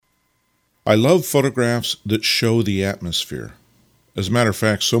I love photographs that show the atmosphere. As a matter of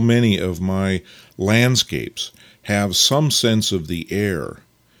fact, so many of my landscapes have some sense of the air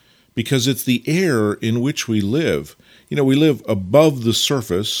because it's the air in which we live. You know, we live above the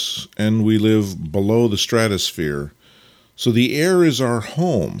surface and we live below the stratosphere. So the air is our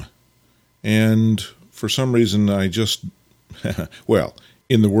home. And for some reason, I just, well,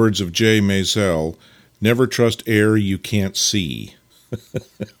 in the words of Jay Maisel, never trust air you can't see.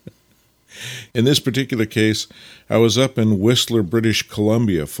 In this particular case, I was up in Whistler, British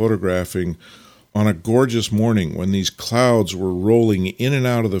Columbia, photographing on a gorgeous morning when these clouds were rolling in and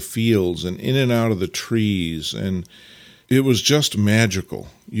out of the fields and in and out of the trees, and it was just magical.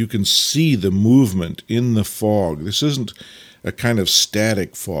 You can see the movement in the fog. This isn't a kind of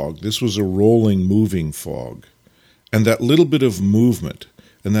static fog. This was a rolling, moving fog. And that little bit of movement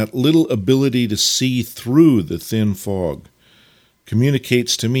and that little ability to see through the thin fog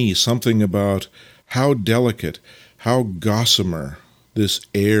communicates to me something about how delicate, how gossamer this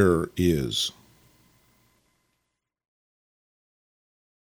air is.